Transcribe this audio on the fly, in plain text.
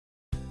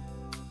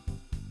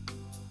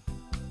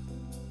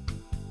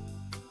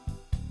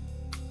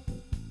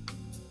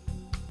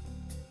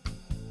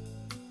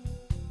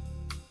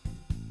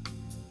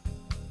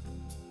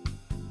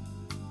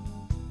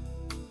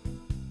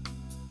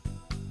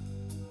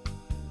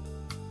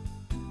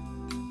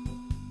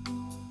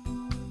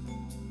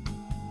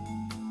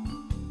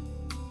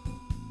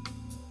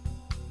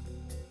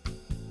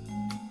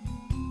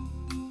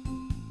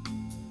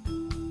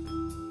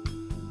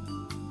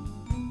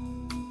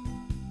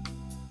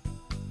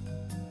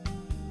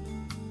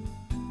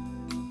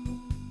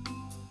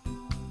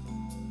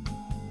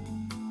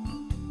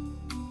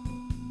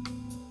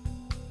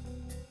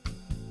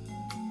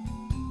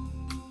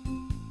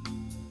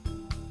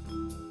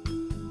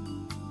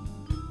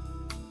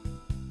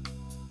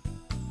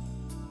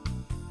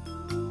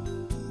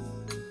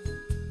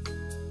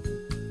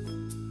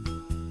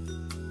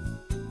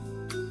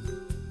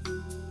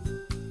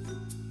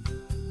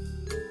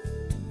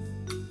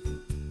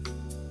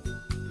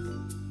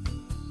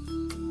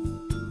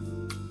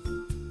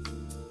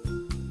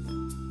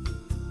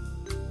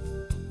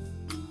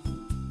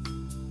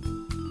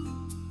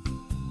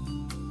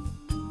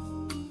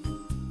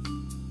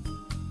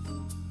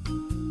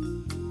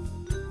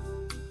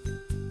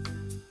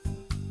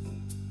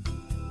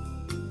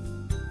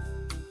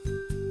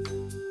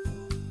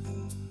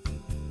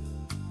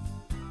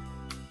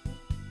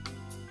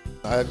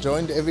I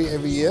joined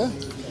every year.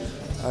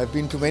 I've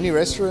been to many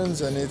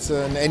restaurants and it's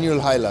an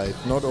annual highlight,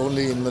 not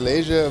only in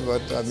Malaysia,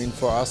 but I mean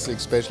for us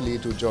especially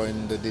to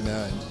join the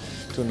dinner. And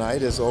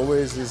tonight, as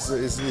always,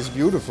 is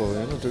beautiful,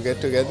 you know, to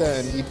get together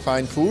and eat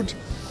fine food.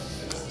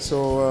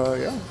 So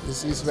yeah,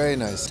 this is very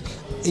nice.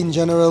 In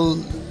general,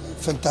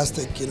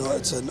 fantastic. You know,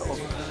 it's a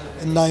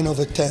 9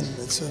 over 10.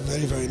 It's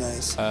very, very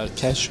nice.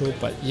 Casual,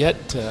 but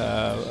yet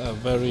a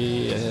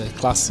very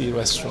classy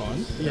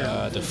restaurant.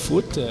 Yeah. The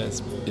food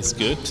is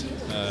good.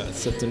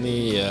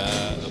 Certainly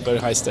a very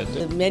high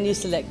standard. The menu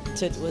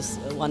selected was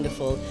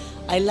wonderful.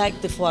 I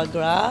liked the foie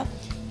gras.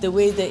 The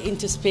way they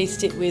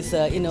interspaced it with,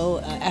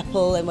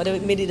 apple and whatever,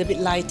 it made it a bit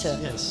lighter,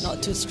 yes.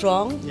 Not too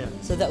strong. Yeah.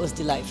 So that was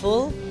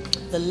delightful.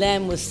 The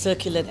lamb was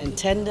succulent and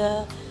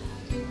tender.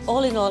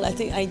 All in all, I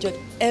think I enjoyed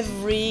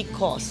every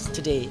course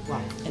today.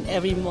 Wow. And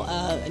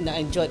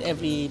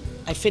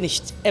I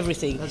finished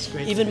everything. That's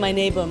great. Even my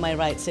neighbor on my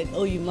right said,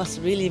 "Oh, you must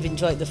really have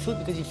enjoyed the food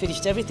because you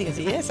finished everything." I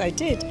said, "Yes, I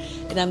did."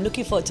 And I'm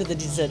looking forward to the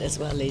dessert as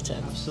well later.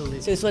 Absolutely.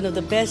 So it's one of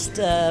the best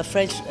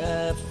French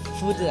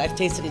food that I've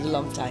tasted in a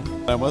long time.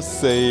 I must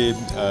say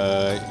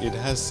it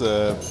has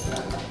a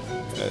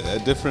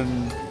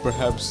different,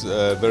 perhaps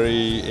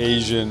very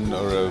Asian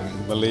or a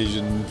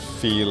Malaysian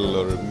feel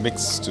or a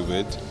mix to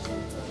it,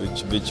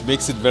 which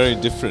makes it very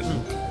different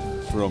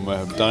from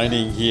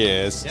dining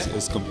here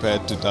as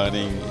compared to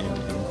dining in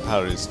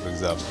Paris, for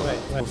example.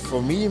 Right.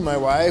 For me, my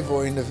wife,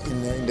 or in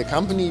the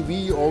company,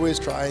 we always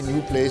try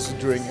new places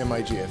during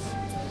MIGF.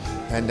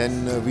 And then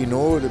we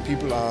know the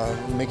people are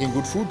making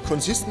good food,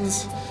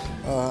 consistent.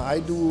 I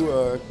do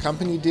a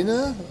company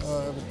dinner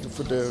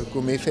for the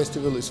Gourmet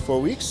Festival is 4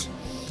 weeks.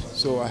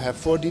 So I have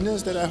 4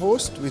 dinners that I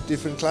host with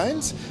different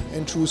clients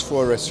and choose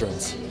 4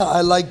 restaurants.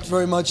 I liked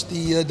very much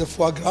the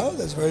foie gras.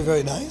 That's very,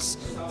 very nice.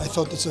 I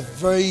thought it's a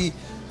very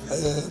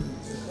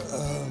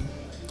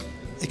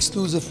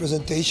exclusive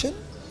presentation,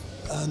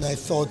 and I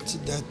thought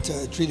that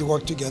it really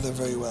worked together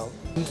very well.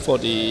 For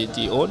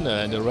the owner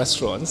and the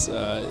restaurants,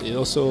 it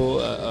also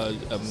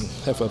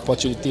have an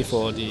opportunity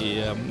for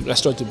the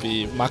restaurant to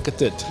be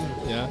marketed,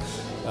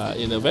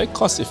 in a very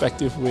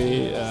cost-effective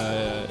way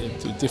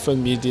into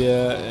different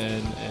media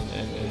and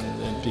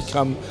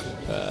become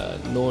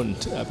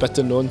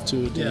better known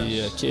to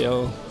the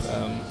KL.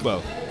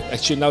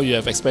 Actually now you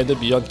have expanded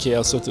beyond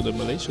KL, so to the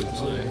Malaysians.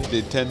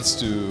 It tends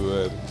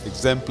to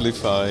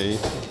exemplify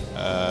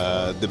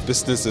the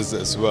businesses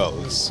as well.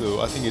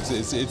 So I think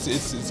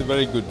it's a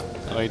very good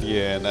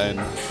idea,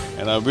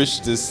 and I wish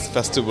this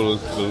festival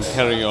will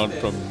carry on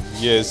from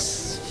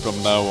years from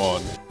now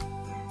on.